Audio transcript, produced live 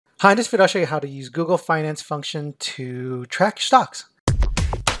Hi, in this video I'll show you how to use Google Finance function to track stocks.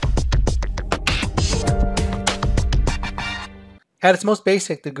 At its most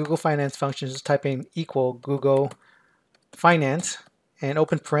basic, the Google Finance function is type in equal Google Finance and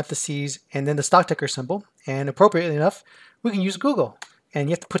open parentheses and then the stock ticker symbol. And appropriately enough, we can use Google. And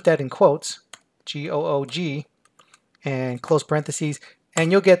you have to put that in quotes, G-O-O-G, and close parentheses,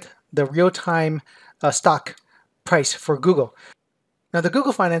 and you'll get the real-time stock price for Google. Now, the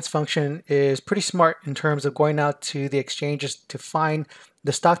Google Finance function is pretty smart in terms of going out to the exchanges to find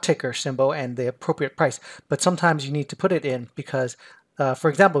the stock ticker symbol and the appropriate price. But sometimes you need to put it in because, for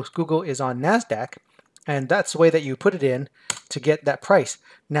example, Google is on NASDAQ, and that's the way that you put it in to get that price.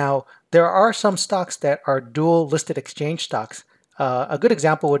 Now, there are some stocks that are dual listed exchange stocks. A good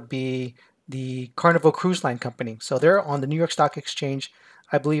example would be the Carnival Cruise Line Company. So they're on the New York Stock Exchange.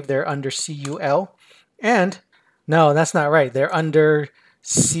 I believe they're under CUL. And no, that's not right. They're under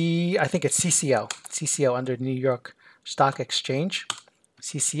I think it's CCL. CCL under New York Stock Exchange,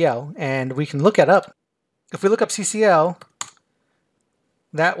 CCL. And we can look it up. If we look up CCL,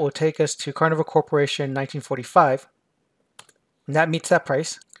 that will take us to Carnival Corporation 1945. And that meets that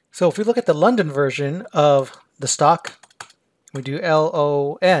price. So if we look at the London version of the stock, we do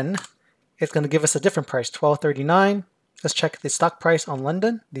LON, it's going to give us a different price, $12.39. Let's check the stock price on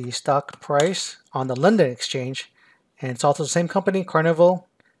London. The stock price on the London exchange, and it's also the same company, Carnival,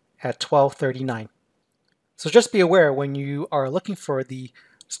 at $12.39. So just be aware when you are looking for the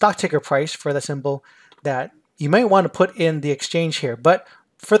stock ticker price for the symbol that you might want to put in the exchange here. But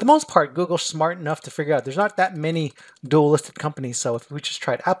for the most part, Google's smart enough to figure out there's not that many dual listed companies. So if we just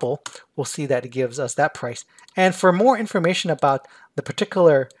tried Apple, we'll see that it gives us that price. And for more information about the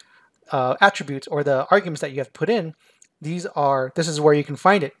particular attributes or the arguments that you have to put in, this is where you can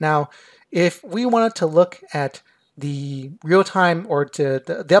find it. Now, if we wanted to look at the real-time or to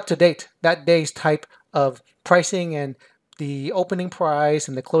the up-to-date, that day's type of pricing and the opening price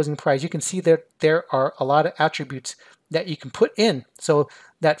and the closing price, you can see that there are a lot of attributes that you can put in. So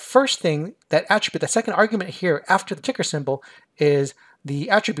that first thing, that attribute, the second argument here after the ticker symbol is the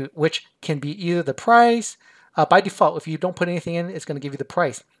attribute, which can be either the price. By default, if you don't put anything in, it's going to give you the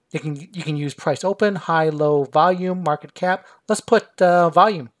price. You can use price open, high, low, volume, market cap. Let's put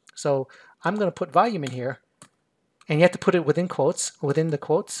volume. So I'm going to put volume in here, and you have to put it within quotes, within the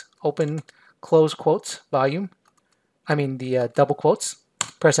quotes, open, close quotes, volume. I mean the double quotes.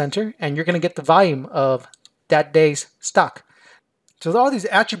 Press enter, and you're going to get the volume of that day's stock. So there are all these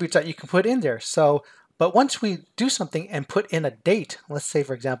attributes that you can put in there. So, but once we do something and put in a date, let's say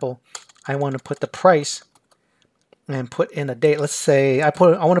for example, I want to put the price and put in a date. Let's say I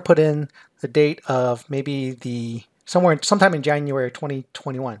want to put in the date of maybe sometime in January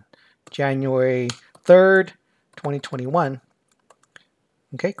 2021, January 3rd, 2021.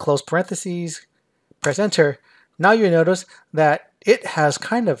 Okay, close parentheses, press enter. Now you notice that it has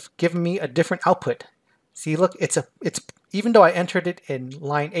kind of given me a different output. See, look, it's even though I entered it in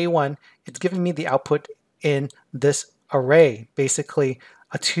line A1, it's giving me the output in this array, basically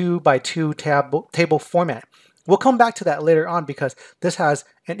a 2x2 table format. We'll come back to that later on because this has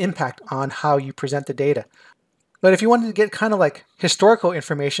an impact on how you present the data. But if you wanted to get kind of like historical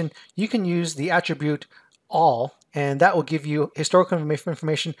information, you can use the attribute all, and that will give you historical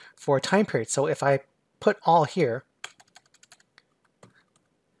information for a time period. So if I put all here,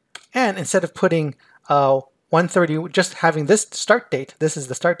 and instead of putting 130, just having this start date, this is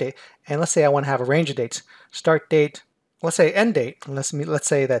the start date, and let's say I want to have a range of dates. Start date, let's say end date, let's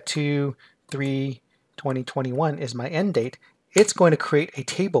say that 2/3/2021 is my end date. It's going to create a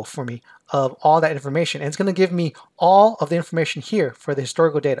table for me of all that information, and it's going to give me all of the information here for the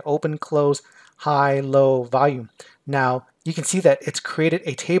historical data, open, close, high, low, volume. Now you can see that it's created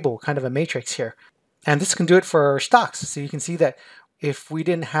a table, kind of a matrix here, and this can do it for stocks. So you can see that if we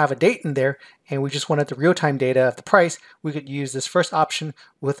didn't have a date in there and we just wanted the real-time data of the price, we could use this first option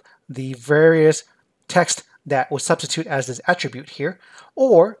with the various text that would substitute as this attribute here.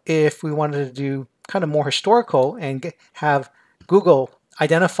 Or if we wanted to do kind of more historical and have Google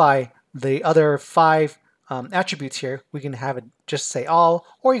identify the other 5 attributes here, we can have it just say all,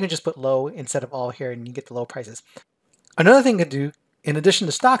 or you can just put low instead of all here and you get the low prices. Another thing it can do, in addition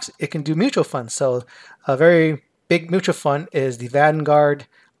to stocks, it can do mutual funds. So a very big mutual fund is the Vanguard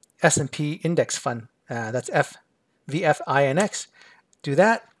S&P Index Fund. That's VFINX. Do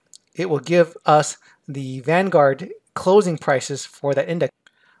that, it will give us the Vanguard closing prices for that index.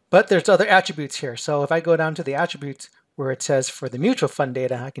 But there's other attributes here. So if I go down to the attributes where it says for the mutual fund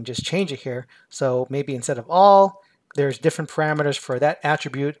data, I can just change it here. So maybe instead of all, there's different parameters for that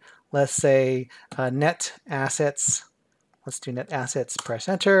attribute. Let's say net assets Let's do net assets, press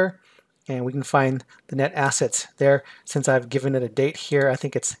enter, and we can find the net assets there. Since I've given it a date here, I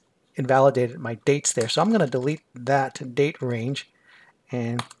think it's invalidated my dates there. So I'm going to delete that date range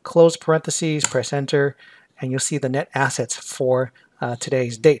and close parentheses, press enter, and you'll see the net assets for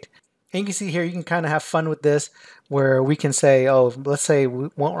today's date. And you can see here, you can kind of have fun with this, where we can say, oh, let's say we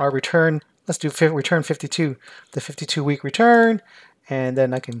want our return. Let's do return 52, the 52-week return, and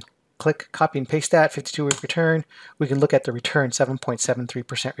then I can click copy and paste that 52-week return. We can look at the return,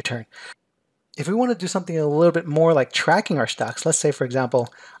 7.73% return. If we want to do something a little bit more like tracking our stocks, let's say, for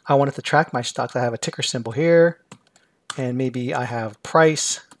example, I wanted to track my stocks. I have a ticker symbol here, and maybe I have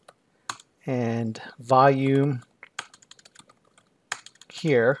price and volume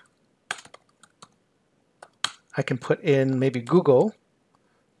here. I can put in maybe Google,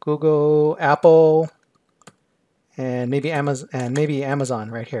 Apple, and maybe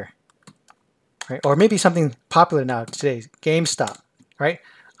Amazon right here, right? Or maybe something popular now today, GameStop, right?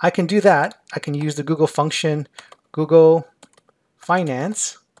 I can do that. I can use the Google function, Google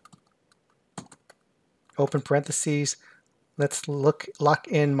Finance, open parentheses. Let's lock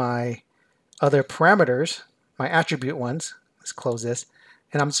in my other parameters, my attribute ones. Let's close this,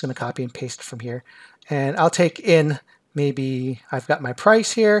 and I'm just going to copy and paste from here. And I'll take in, maybe I've got my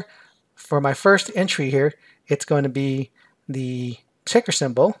price here. For my first entry here, it's going to be the ticker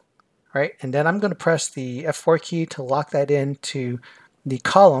symbol, right? And then I'm going to press the F4 key to lock that into the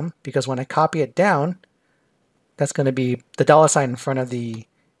column, because when I copy it down, that's going to be the $ in front of the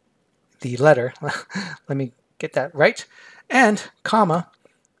letter. Let me get that right. And comma,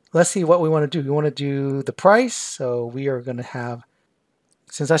 let's see what we want to do. We want to do the price. So we are going to have,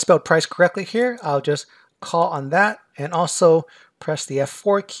 since I spelled price correctly here, I'll just call on that and also press the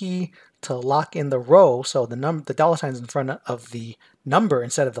F4 key to lock in the row. So the $ is in front of the number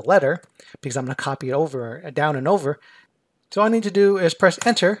instead of the letter, because I'm going to copy it over, down and over. So all I need to do is press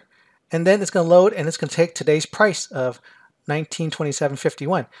enter, and then it's going to load, and it's going to take today's price of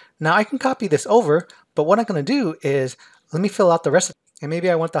 $19.27.51. Now I can copy this over, but what I'm going to do is, let me fill out the rest of it. And maybe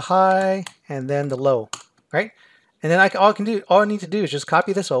I want the high and then the low, right? And then all I need to do is just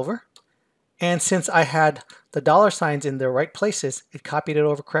copy this over. And since I had the $ in the right places, it copied it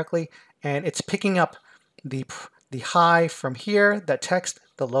over correctly, and it's picking up the high from here, that text,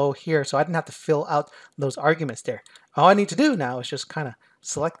 the low here. So I didn't have to fill out those arguments there. All I need to do now is just kind of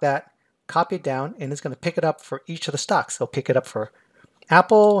select that, copy it down, and it's going to pick it up for each of the stocks. So pick it up for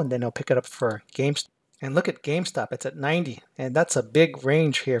Apple, and then it'll pick it up for GameStop. And look at GameStop, it's at 90, and that's a big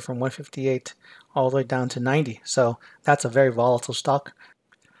range here from 158 all the way down to 90. So that's a very volatile stock.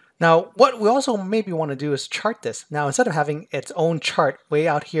 Now, what we also maybe want to do is chart this. Now, instead of having its own chart way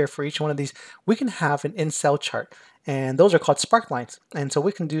out here for each one of these, we can have an in-cell chart, and those are called Sparklines. And so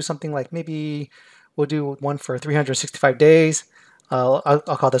we can do something like, maybe we'll do one for 365 days. I'll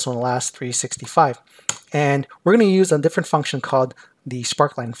call this one last 365. And we're going to use a different function called the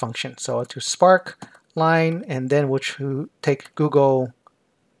Sparkline function. So I'll do Sparkline, and then we'll take Google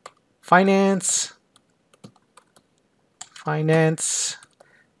Finance,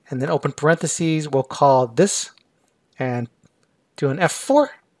 and then open parentheses. We'll call this, and do an F4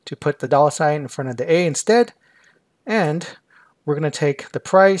 to put the $ in front of the A instead. And we're going to take the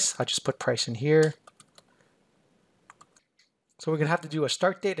price. I'll just put price in here. So we're going to have to do a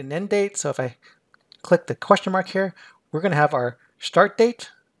start date and end date. So if I click the question mark here, we're going to have our start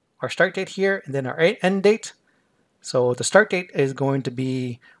date here, and then our end date. So the start date is going to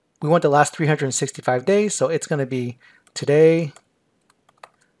be, we want the last 365 days. So it's going to be today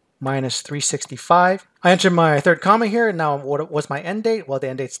minus 365. I entered my third comma here, and now what was my end date? Well, the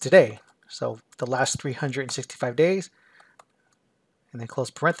end date's today. So the last 365 days. And then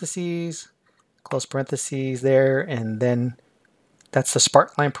close parentheses there, and then that's the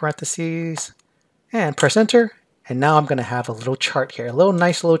Sparkline parentheses, and press enter. And now I'm going to have a little chart here, a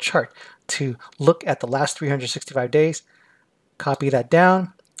nice little chart to look at the last 365 days. Copy that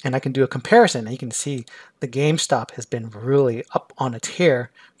down, and I can do a comparison. And you can see the GameStop has been really up on a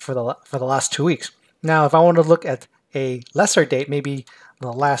tear for the last 2 weeks. Now, if I want to look at a lesser date, maybe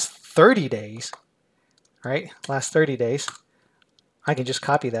the last 30 days, right? Last 30 days, I can just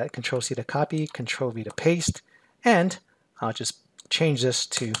copy that. Control C to copy, Control V to paste, and I'll just change this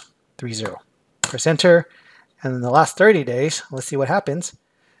to 30. Press enter, and in the last 30 days, let's see what happens.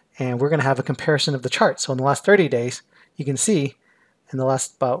 And we're going to have a comparison of the chart. So in the last 30 days, you can see in the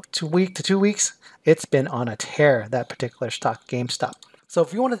last about 2 weeks, it's been on a tear, that particular stock, GameStop. So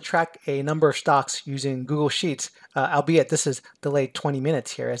if you want to track a number of stocks using Google Sheets, albeit this is delayed 20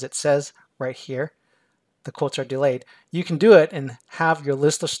 minutes here, as it says right here, the quotes are delayed, you can do it and have your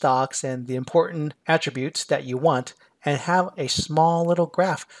list of stocks and the important attributes that you want, and have a small little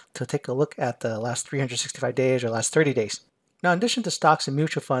graph to take a look at the last 365 days or last 30 days. Now, in addition to stocks and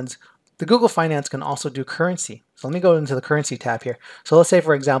mutual funds, the Google Finance can also do currency. So let me go into the currency tab here. So let's say,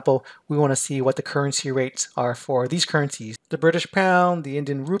 for example, we want to see what the currency rates are for these currencies: the British pound, the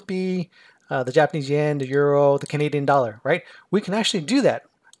Indian rupee, the Japanese yen, the euro, the Canadian dollar, right? We can actually do that.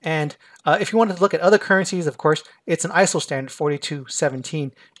 And if you wanted to look at other currencies, of course, it's an ISO standard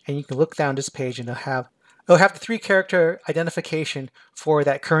 4217, and you can look down this page and it'll have the 3-character identification for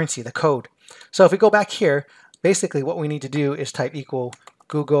that currency, the code. So if we go back here, basically what we need to do is type equal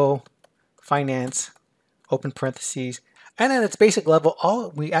Google Finance, open parentheses, and at its basic level,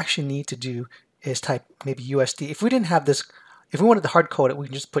 all we actually need to do is type maybe USD. If we didn't have this, if we wanted to hard code it, we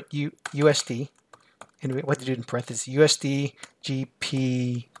can just put USD, and what to do in parentheses, USD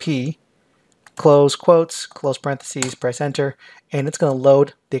GPP, close quotes, close parentheses, press enter, and it's going to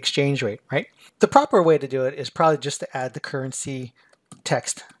load the exchange rate, right? The proper way to do it is probably just to add the currency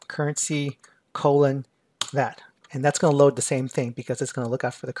text, currency colon that. And that's going to load the same thing because it's going to look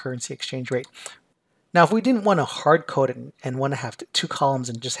out for the currency exchange rate. Now, if we didn't want to hard code it and want to have 2 columns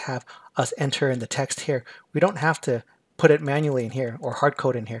and just have us enter in the text here, we don't have to put it manually in here or hard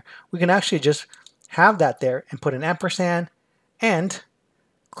code in here. We can actually just have that there and put an ampersand and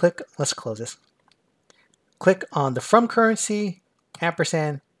click, let's close this. Click on the from currency,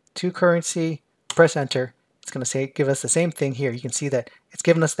 ampersand, to currency, press enter. It's going to give us the same thing here. You can see that it's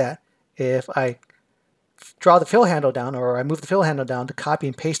given us that. If I draw the fill handle down, or I move the fill handle down to copy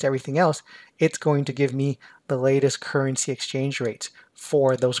and paste everything else, it's going to give me the latest currency exchange rates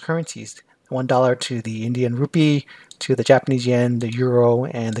for those currencies. $1 to the Indian rupee, to the Japanese yen, the euro,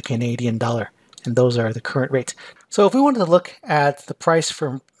 and the Canadian dollar. And those are the current rates. So if we wanted to look at the price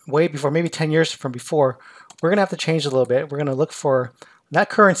from way before, maybe 10 years from before, we're going to have to change it a little bit. We're going to look for that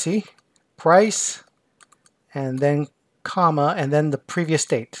currency, price, and then comma, and then the previous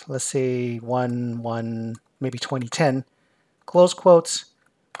date. Let's say maybe 2010. Close quotes,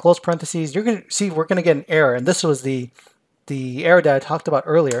 close parentheses. You're going to see we're going to get an error, and this was the error that I talked about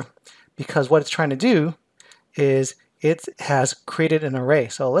earlier, because what it's trying to do is it has created an array.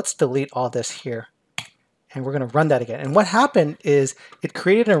 So let's delete all this here, and we're going to run that again. And what happened is it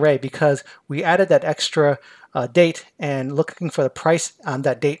created an array because we added that extra date and looking for the price on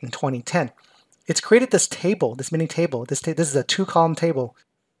that date in 2010. It's created this table, this mini table. This is a 2-column table.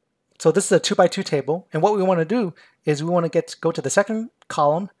 So this is a 2x2 table. And what we want to do is we want to go to the second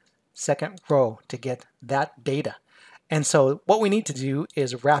column, second row to get that data. And so what we need to do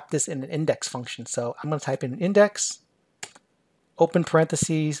is wrap this in an index function. So I'm going to type in index, open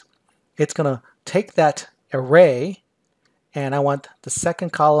parentheses. It's going to take that array, and I want the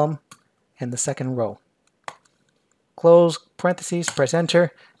second column and the second row. Close parentheses, press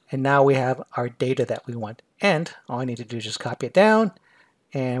enter. And now we have our data that we want. And all I need to do is just copy it down,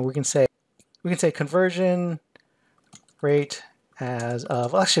 and we can say conversion rate as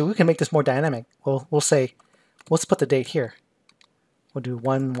of, actually we can make this more dynamic. We'll say, let's put the date here. We'll do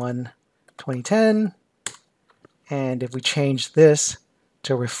 1/1/2010, and if we change this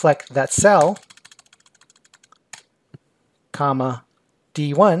to reflect that cell, comma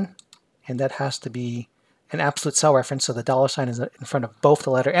D1, and that has to be an absolute cell reference, so the $ is in front of both the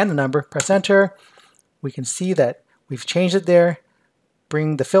letter and the number. Press enter. We can see that we've changed it there.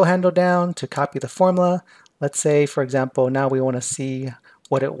 Bring the fill handle down to copy the formula. Let's say, for example, now we want to see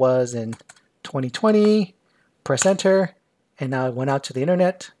what it was in 2020. Press enter, and now it went out to the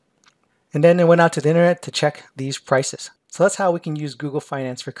internet. And then it went out to the internet to check these prices. So that's how we can use Google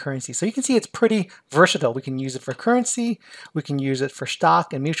Finance for currency. So you can see it's pretty versatile. We can use it for currency, we can use it for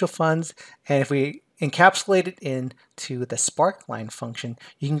stock and mutual funds, and if we encapsulate it into the Sparkline function,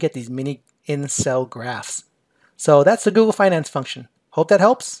 you can get these mini in-cell graphs. So that's the Google Finance function. Hope that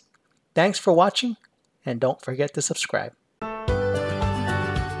helps. Thanks for watching, and don't forget to subscribe.